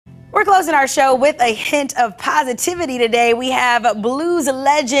We're closing our show with a hint of positivity today. We have blues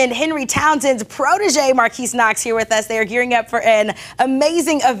legend Henry Townsend's protege, Marquise Knox, here with us. They are gearing up for an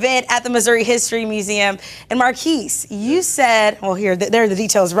amazing event at the Missouri History Museum. And Marquise, you said, well, here, there are the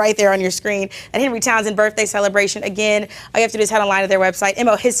details right there on your screen, that Henry Townsend birthday celebration. Again, all you have to do is head online to their website,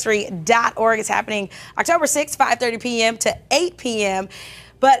 mohistory.org. It's happening October 6th, 5:30 p.m. to 8 p.m.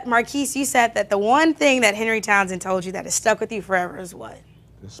 But Marquise, you said that the one thing that Henry Townsend told you that has stuck with you forever is what?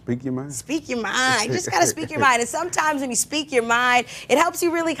 Speak your mind. Speak your mind. You just got to speak your mind. And sometimes when you speak your mind, it helps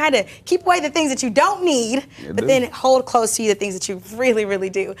you really kind of keep away the things that you don't need, but then hold close to you the things that you really,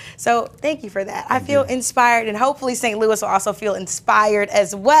 really do. So thank you for that. I feel inspired, and hopefully St. Louis will also feel inspired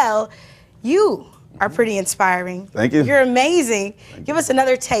as well. You are pretty inspiring. Thank you. You're amazing. Give us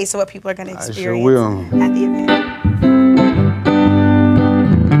another taste of what people are going to experience at the event.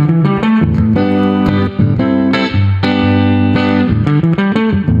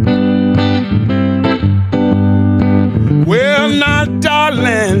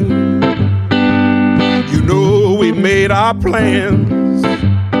 Darling, you know we made our plans.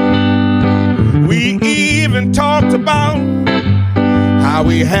 We even talked about how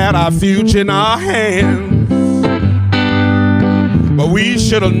we had our future in our hands. But we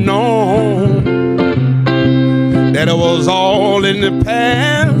should have known that it was all in the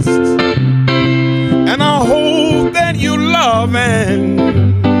past. And I hope that you loving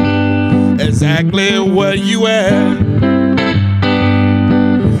exactly where you at.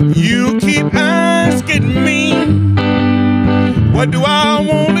 You keep asking me, what do I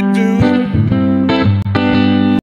want to